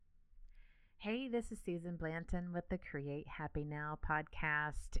Hey, this is Susan Blanton with the Create Happy Now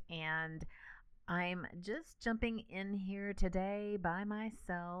podcast, and I'm just jumping in here today by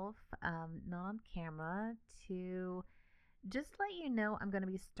myself, not on camera, to just let you know I'm going to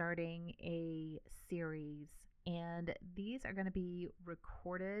be starting a series, and these are going to be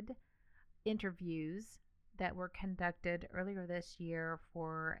recorded interviews that were conducted earlier this year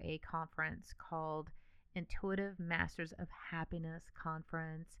for a conference called Intuitive Masters of Happiness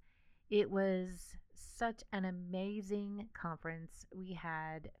Conference. It was such an amazing conference. We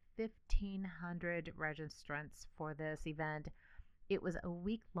had 1,500 registrants for this event. It was a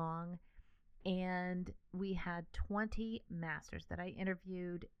week long, and we had 20 masters that I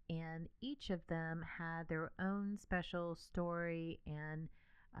interviewed, and each of them had their own special story and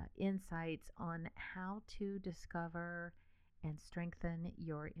insights on how to discover and strengthen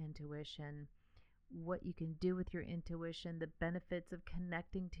your intuition, what you can do with your intuition, the benefits of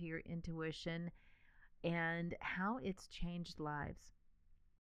connecting to your intuition, and how it's changed lives.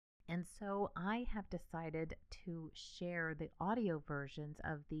 And so I have decided to share the audio versions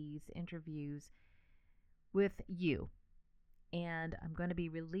of these interviews with you. And I'm going to be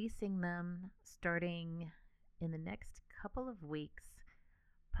releasing them starting in the next couple of weeks,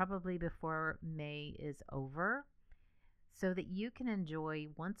 probably before May is over, so that you can enjoy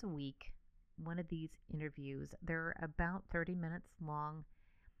once a week one of these interviews. They're about 30 minutes long,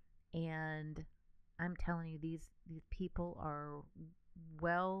 and I'm telling you, these people are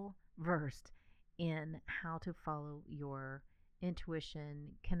well versed in how to follow your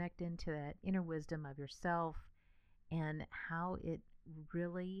intuition, connect into that inner wisdom of yourself, and how it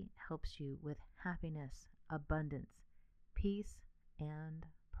really helps you with happiness, abundance, peace, and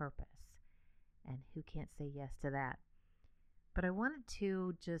purpose. And who can't say yes to that? But I wanted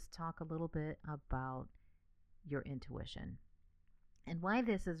to just talk a little bit about your intuition and why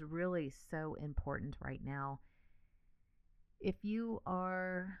this is really so important right now. If you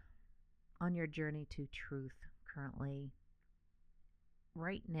are on your journey to truth currently,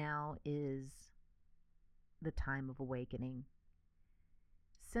 right now is the time of awakening.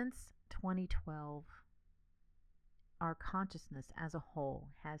 Since 2012, our consciousness as a whole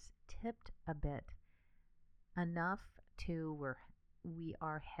has tipped a bit, enough to where we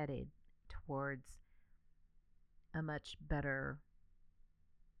are headed towards a much better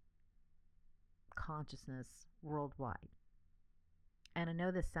consciousness worldwide. And I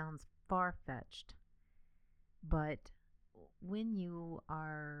know this sounds far-fetched, but when you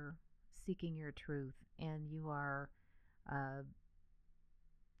are seeking your truth and you are uh,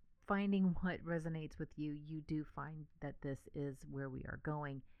 finding what resonates with you, you do find that this is where we are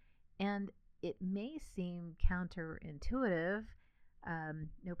going. And it may seem counterintuitive,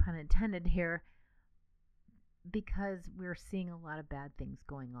 no pun intended here, because we're seeing a lot of bad things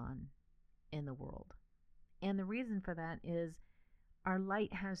going on in the world. And the reason for that is our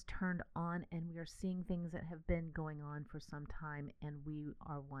light has turned on, and we are seeing things that have been going on for some time, and we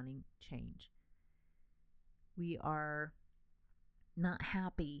are wanting change. We are not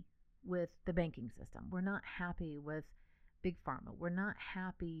happy with the banking system. We're not happy with big pharma. We're not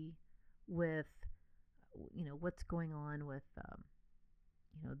happy with what's going on with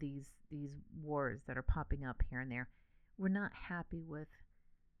these wars that are popping up here and there. We're not happy with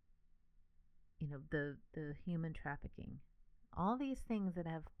the human trafficking. All these things that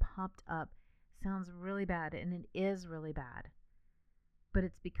have popped up sounds really bad, and it is really bad. But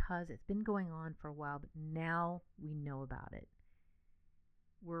it's because it's been going on for a while, but now we know about it.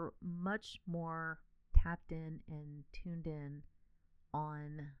 We're much more tapped in and tuned in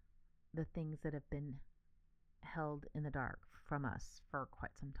on the things that have been held in the dark from us for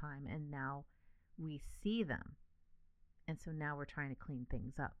quite some time, and now we see them. And so now we're trying to clean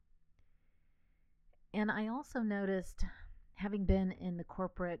things up. And I also noticed, having been in the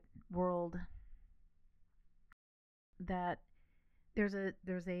corporate world, that there's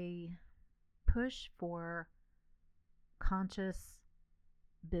a push for conscious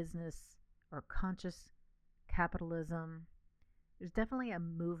business or conscious capitalism. There's definitely a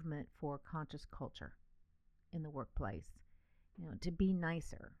movement for conscious culture in the workplace, to be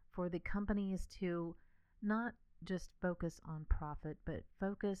nicer, for the companies to not just focus on profit, but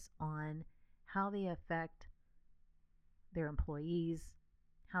focus on how they affect their employees,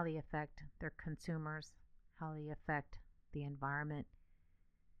 how they affect their consumers, how they affect the environment.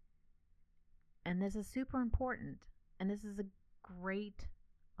 And this is super important. And this is a great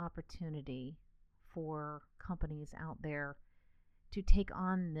opportunity for companies out there to take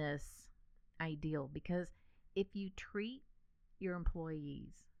on this ideal, because if you treat your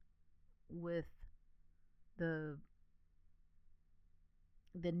employees with the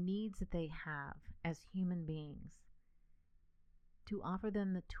the needs that they have as human beings, to offer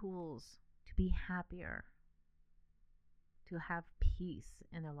them the tools to be happier, to have peace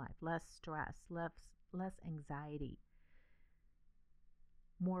in their life, less stress, less anxiety,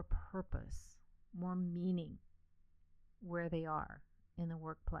 more purpose, more meaning where they are in the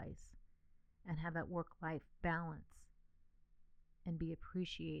workplace, and have that work life balance and be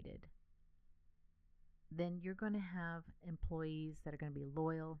appreciated, then you're going to have employees that are going to be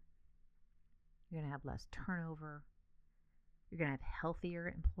loyal. You're going to have less turnover. You're going to have healthier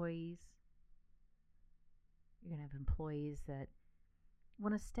employees. You're going to have employees that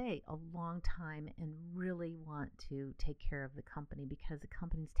want to stay a long time and really want to take care of the company because the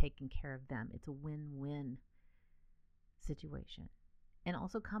company's taking care of them. It's a win-win situation. And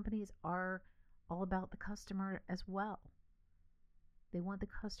also, companies are all about the customer as well. They want the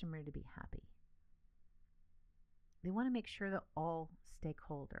customer to be happy. They want to make sure that all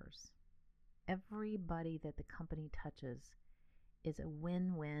stakeholders, everybody that the company touches, is a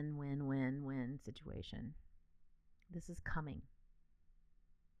win-win-win-win-win situation. This is coming.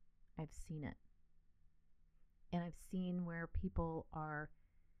 I've seen it. And I've seen where people are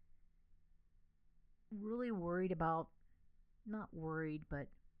really worried about, not worried, but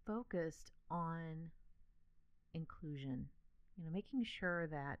focused on inclusion. Making sure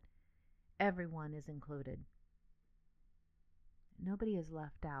that everyone is included. Nobody is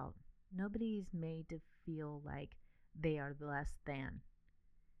left out. Nobody is made to feel like they are less than.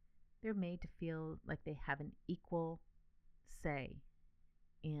 They're made to feel like they have an equal say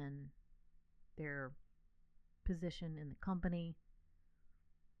in their position in the company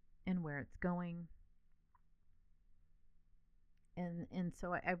and where it's going. And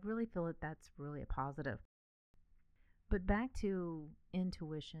so I really feel that that's really a positive. But back to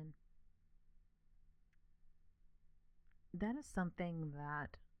intuition. That is something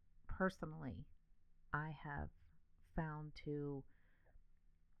that personally I have found to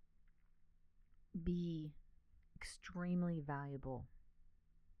be extremely valuable.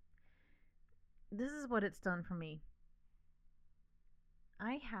 This is what it's done for me.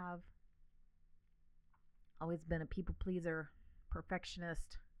 I have always been a people pleaser,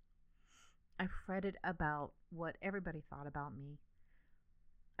 perfectionist. I fretted about what everybody thought about me.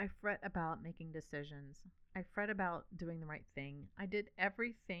 I fret about making decisions. I fret about doing the right thing. I did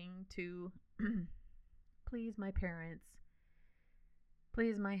everything to please my parents,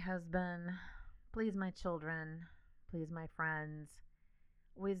 please my husband, please my children, please my friends.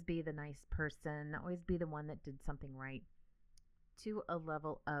 Always be the nice person, always be the one that did something right, to a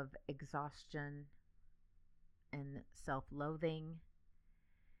level of exhaustion and self-loathing.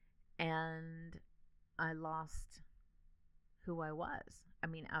 And I lost who I was. I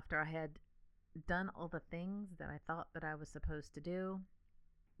mean, after I had done all the things that I thought that I was supposed to do,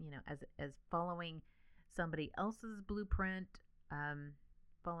 as following somebody else's blueprint,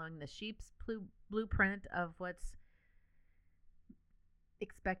 following the sheep's blueprint of what's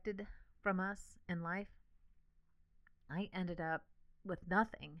expected from us in life, I ended up with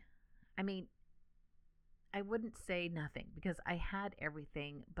nothing. I mean, I wouldn't say nothing because I had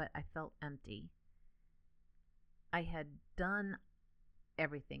everything, but I felt empty. I had done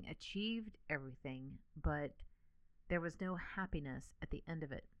everything, achieved everything, but there was no happiness at the end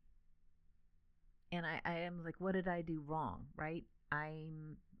of it. And I am like, what did I do wrong, right?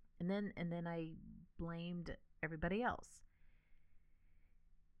 And then I blamed everybody else.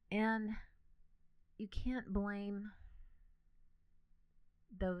 And you can't blame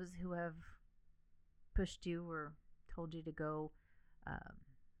those who have pushed you or told you to go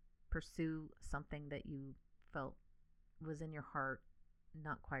pursue something that you felt was in your heart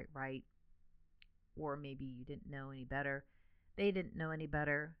not quite right, or maybe you didn't know any better. They didn't know any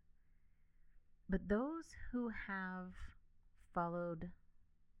better. But those who have followed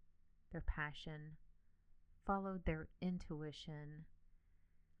their passion, followed their intuition,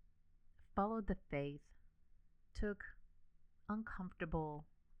 followed the faith, took uncomfortable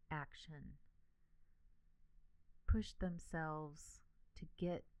action, pushed themselves to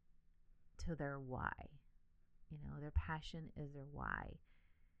get to their why. Their passion is their why.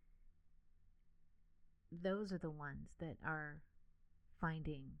 Those are the ones that are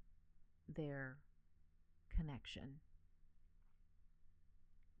finding their connection.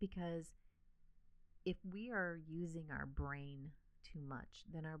 Because if we are using our brain too much,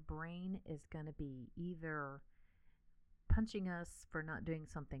 then our brain is going to be either punching us for not doing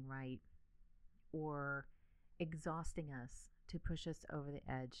something right or exhausting us to push us over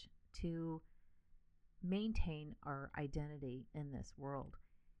the edge to maintain our identity in this world.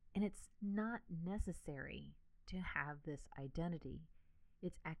 And it's not necessary to have this identity.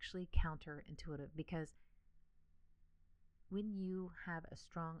 It's actually counterintuitive because when you have a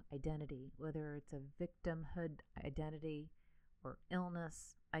strong identity, whether it's a victimhood identity or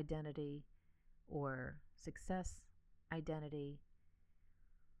illness identity or success identity,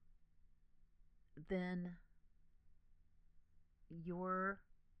 then your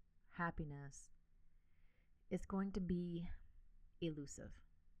happiness is going to be elusive.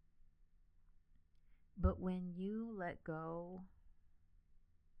 But when you let go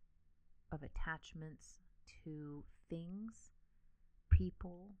of attachments to things,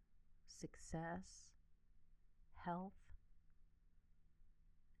 people, success, health,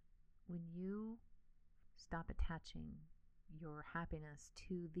 when you stop attaching your happiness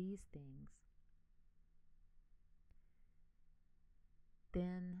to these things,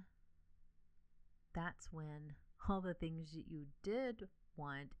 then that's when all the things that you did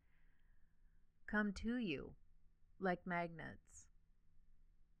want come to you like magnets.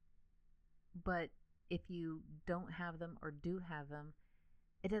 But if you don't have them or do have them,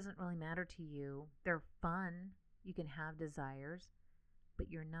 it doesn't really matter to you. They're fun. You can have desires, but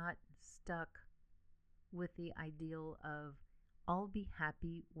you're not stuck with the ideal of I'll be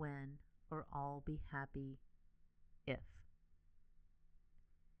happy when or I'll be happy if.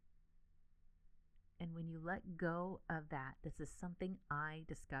 And when you let go of that, this is something I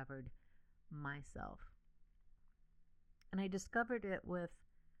discovered myself. And I discovered it with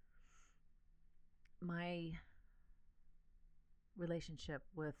my relationship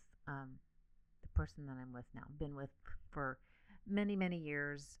with the person that I'm with now. Been with for many, many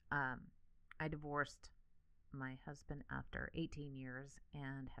years. I divorced my husband after 18 years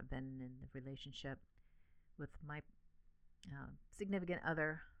and have been in the relationship with my significant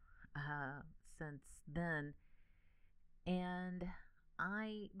other since then. And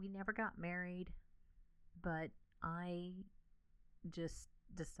we never got married, but I just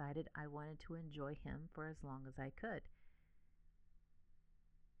decided I wanted to enjoy him for as long as I could.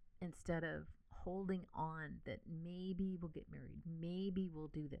 Instead of holding on that maybe we'll get married, maybe we'll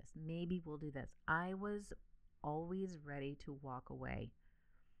do this, maybe we'll do this, I was always ready to walk away.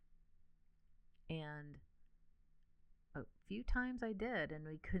 And a few times I did, and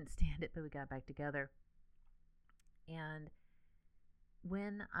we couldn't stand it, but we got back together. And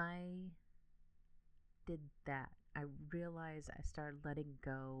when I did that, I realized I started letting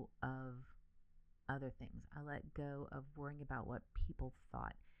go of other things. I let go of worrying about what people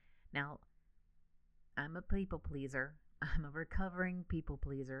thought. Now, I'm a people pleaser. I'm a recovering people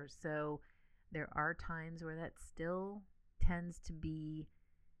pleaser. So there are times where that still tends to be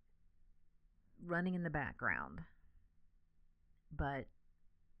running in the background. But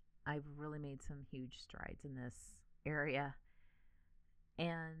I've really made some huge strides in this area.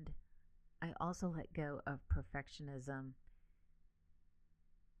 And I also let go of perfectionism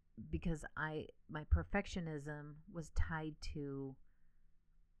because my perfectionism was tied to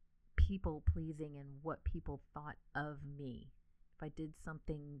people pleasing and what people thought of me. If I did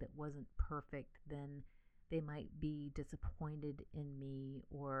something that wasn't perfect, then they might be disappointed in me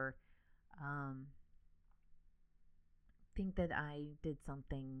or think that I did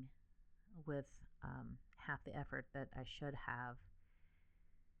something with half the effort that I should have.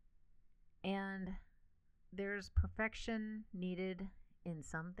 And there's perfection needed in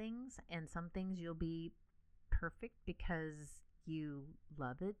some things, and some things you'll be perfect because you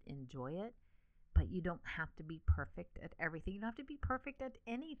love it, enjoy it, but you don't have to be perfect at everything. You don't have to be perfect at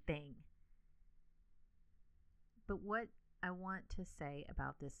anything. But what I want to say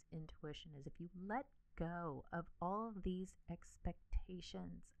about this intuition is if you let go of all of these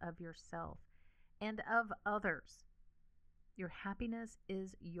expectations of yourself and of others, your happiness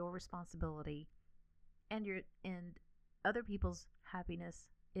is your responsibility, and other people's happiness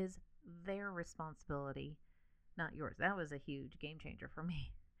is their responsibility, not yours. That was a huge game changer for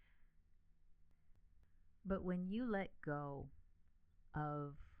me. But when you let go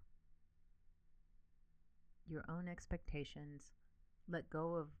of your own expectations, let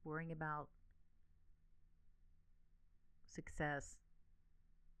go of worrying about success,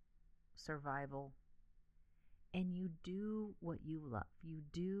 survival, and you do what you love, you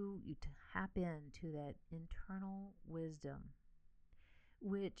tap into that internal wisdom,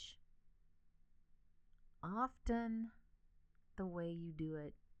 which often the way you do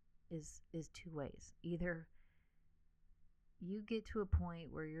it is two ways. Either you get to a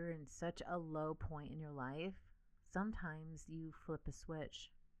point where you're in such a low point in your life, sometimes you flip a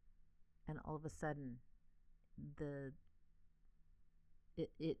switch and all of a sudden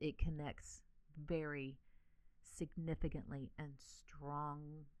it connects very significantly and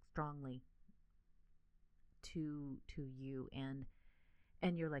strongly to you, and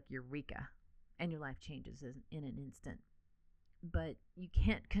and you're like eureka, and your life changes in an instant. But you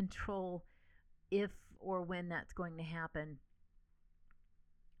can't control if or when that's going to happen.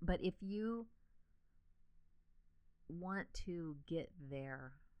 But if you want to get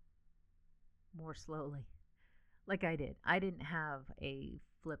there more slowly, like I did, I didn't have a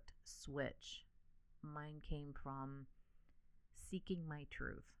flipped switch. Mine came from seeking my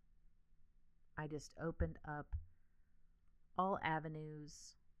truth. I just opened up all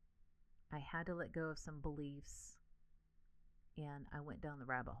avenues. I had to let go of some beliefs, and I went down the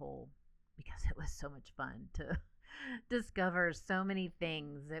rabbit hole because it was so much fun to discover so many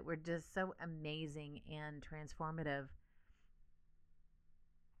things that were just so amazing and transformative.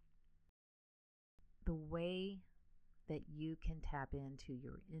 The way that you can tap into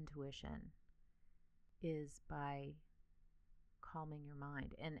your intuition is by calming your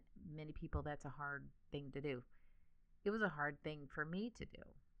mind. And many people, that's a hard thing to do. It was a hard thing for me to do.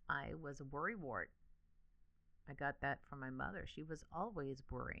 I was a worrywart. I got that from my mother. She was always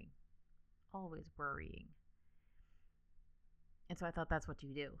worrying, always worrying. And so I thought that's what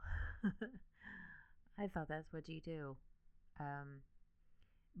you do. I thought that's what you do.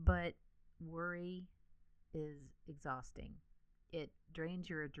 But worry is exhausting. It drains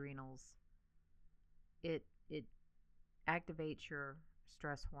your adrenals. It activates your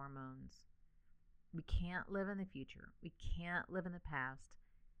stress hormones. We can't live in the future. We can't live in the past.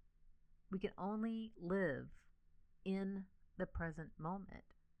 We can only live in the present moment.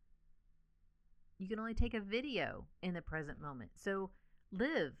 You can only take a video in the present moment. So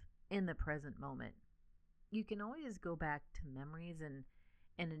live in the present moment. You can always go back to memories and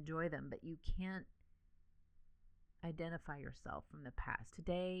enjoy them, but you can't identify yourself from the past.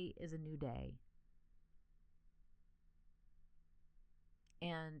 Today is a new day.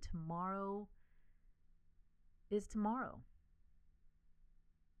 And tomorrow is tomorrow.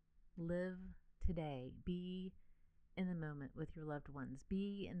 Live today. Be in the moment with your loved ones.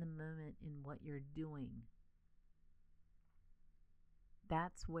 Be in the moment in what you're doing.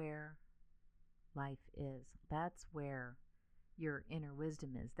 That's where life is. That's where your inner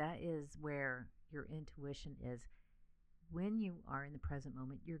wisdom is. That is where your intuition is. When you are in the present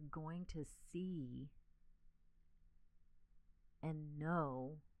moment, you're going to see and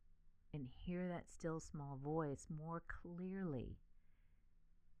know and hear that still small voice more clearly,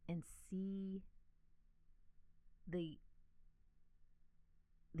 and see the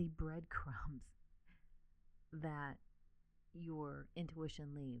breadcrumbs that your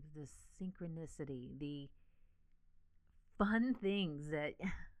intuition leaves, the synchronicity, the fun things that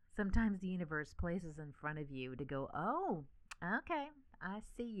sometimes the universe places in front of you to go, oh, okay, I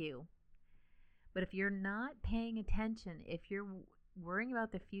see you. But if you're not paying attention, if you're worrying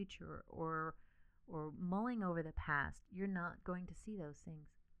about the future or mulling over the past, you're not going to see those things.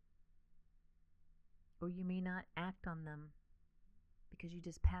 Or you may not act on them because you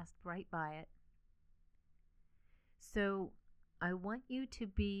just passed right by it. So I want you to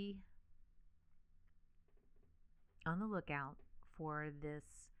be on the lookout for this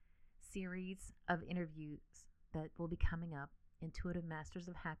series of interviews that will be coming up, Intuitive Masters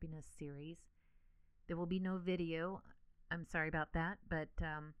of Happiness series. There will be no video. I'm sorry about that, but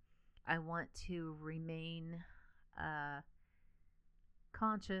I want to remain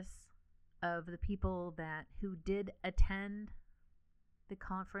conscious of the people who did attend the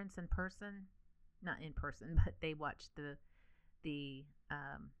conference in person. Not in person, but they watched the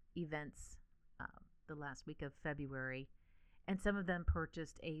events the last week of February, and some of them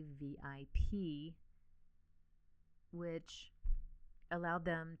purchased a VIP, which allowed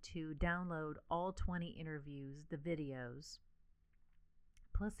them to download all 20 interviews, the videos.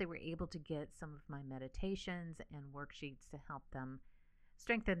 Plus, they were able to get some of my meditations and worksheets to help them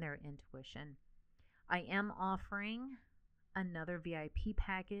strengthen their intuition. I am offering another VIP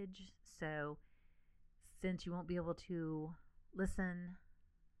package, so since you won't be able to listen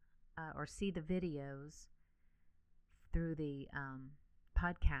or see the videos through the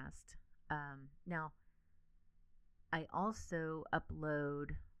podcast, now I also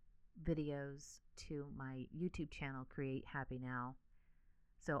upload videos to my YouTube channel, Create Happy Now.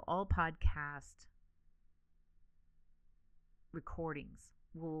 So all podcast recordings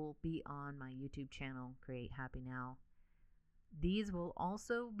will be on my YouTube channel, Create Happy Now. These will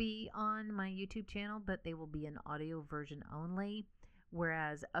also be on my YouTube channel, but they will be an audio version only,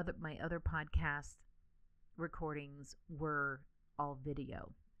 whereas my other podcast recordings were all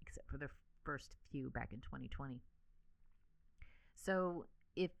video, except for the first few back in 2020. So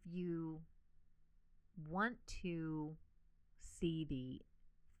if you want to see the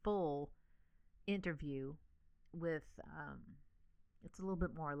full interview with it's a little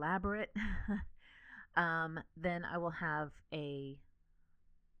bit more elaborate, then I will have a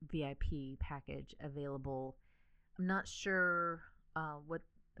VIP package available. I'm not sure what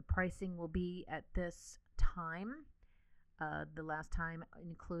the pricing will be at this time. The last time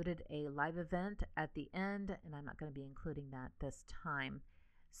included a live event at the end, and I'm not going to be including that this time.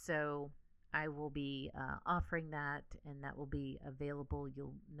 So I will be offering that, and that will be available.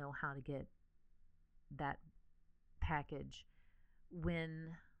 You'll know how to get that package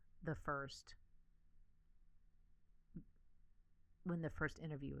when the first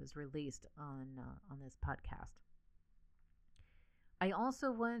interview is released on this podcast. I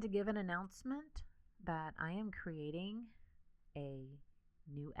also wanted to give an announcement that I am creating a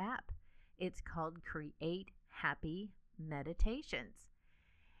new app. It's called Create Happy Meditations.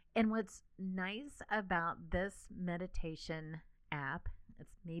 And what's nice about this meditation app,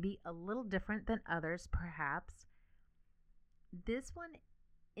 it's maybe a little different than others perhaps. This one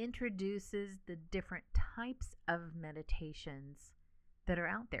introduces the different types of meditations that are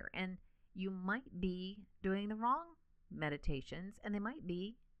out there. And you might be doing the wrong meditations, and they might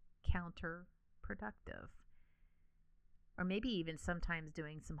be counterproductive, or maybe even sometimes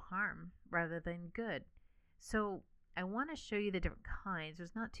doing some harm rather than good. So I want to show you the different kinds.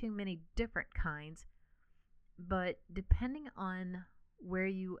 There's not too many different kinds, but depending on where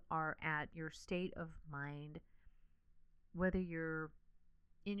you are at, your state of mind, whether you're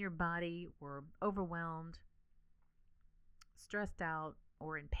in your body or overwhelmed, stressed out,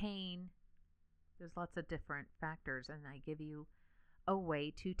 or in pain, there's lots of different factors, and I give you a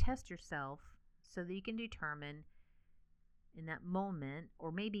way to test yourself so that you can determine in that moment,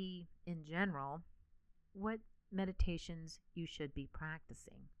 or maybe in general, what meditations you should be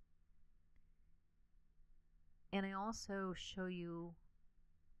practicing. And I also show you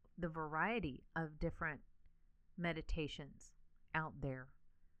the variety of different meditations out there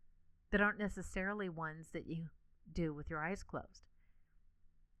that aren't necessarily ones that you do with your eyes closed.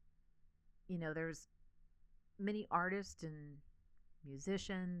 You know, there's many artists and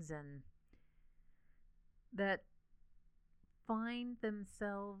musicians and that find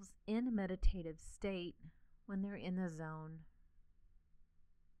themselves in a meditative state when they're in the zone,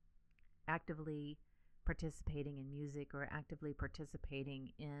 actively participating in music or actively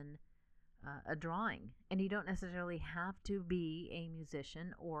participating in a drawing. And you don't necessarily have to be a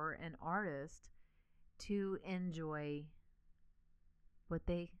musician or an artist to enjoy what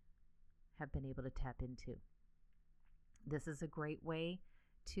they have been able to tap into. This is a great way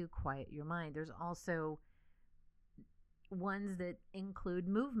to quiet your mind. There's also ones that include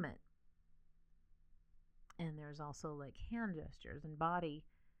movement. And there's also like hand gestures and body.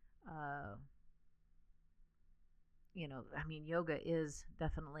 Yoga is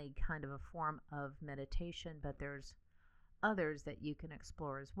definitely kind of a form of meditation, but there's others that you can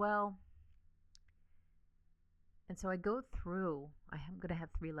explore as well. And so I go through, I'm going to have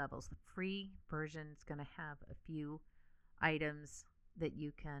 3 levels. The free version is going to have a few items that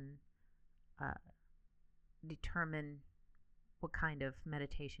you can determine what kind of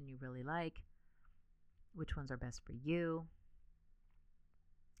meditation you really like, which ones are best for you.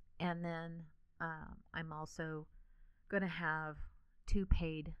 And then I'm also going to have 2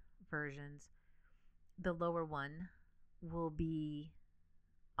 paid versions. The lower one will be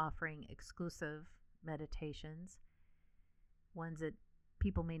offering exclusive meditations, ones that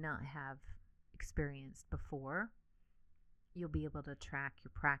people may not have experienced before. You'll be able to track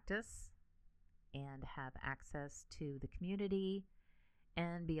your practice and have access to the community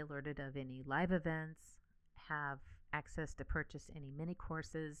and be alerted of any live events, have access to purchase any mini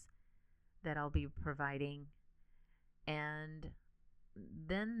courses that I'll be providing. And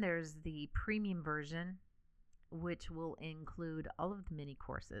then there's the premium version, which will include all of the mini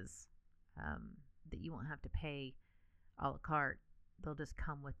courses that you won't have to pay a la carte. They'll just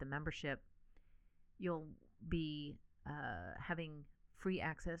come with the membership. You'll be having free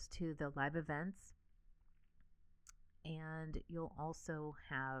access to the live events, and you'll also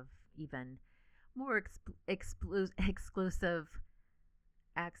have even more exclusive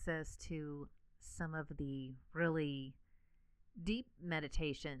access to some of the really deep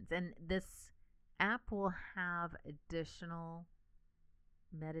meditations. And this app will have additional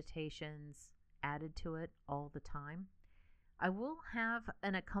meditations added to it all the time. I will have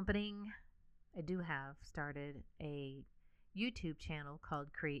an accompanying, I do have started a YouTube channel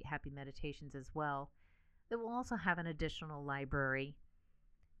called Create Happy Meditations as well, that will also have an additional library.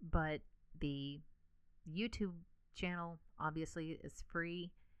 But the YouTube channel obviously is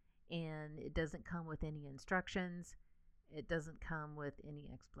free, and it doesn't come with any instructions. It doesn't come with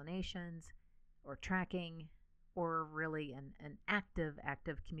any explanations or tracking. or really an active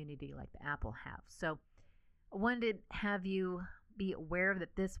community like the Apple have. So I wanted to have you be aware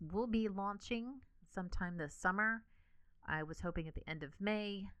that this will be launching sometime this summer. I was hoping at the end of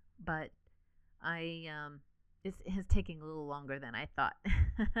May, but I it's taking a little longer than I thought.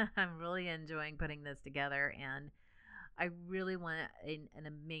 I'm really enjoying putting this together, and I really want an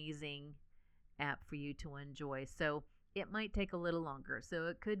amazing app for you to enjoy. So it might take a little longer. So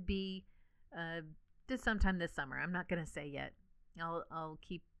it could be uh, just sometime this summer. I'm not going to say yet. I'll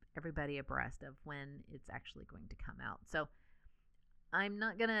keep everybody abreast of when it's actually going to come out. So I'm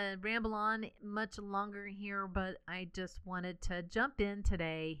not going to ramble on much longer here, but I just wanted to jump in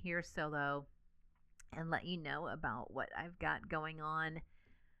today here solo and let you know about what I've got going on.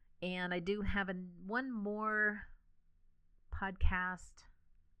 And I do have one more podcast.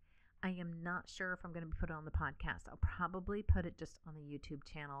 I am not sure if I'm going to put it on the podcast. I'll probably put it just on the YouTube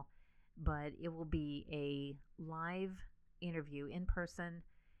channel, but it will be a live interview, in person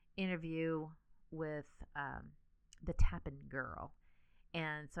interview with the Tappin Girl.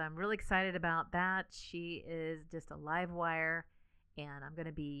 And so I'm really excited about that. She is just a live wire, and I'm going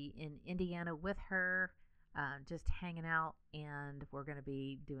to be in Indiana with her, just hanging out, and we're going to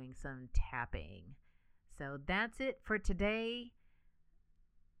be doing some tapping. So that's it for today.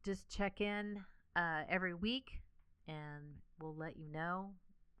 Just check in every week, and we'll let you know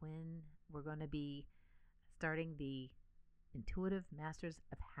when we're going to be starting the Intuitive Masters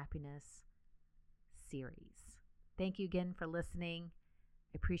of Happiness series. Thank you again for listening.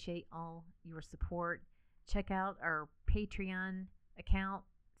 I appreciate all your support. Check out our Patreon account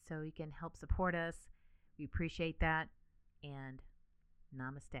so you can help support us. We appreciate that, and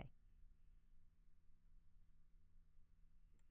namaste.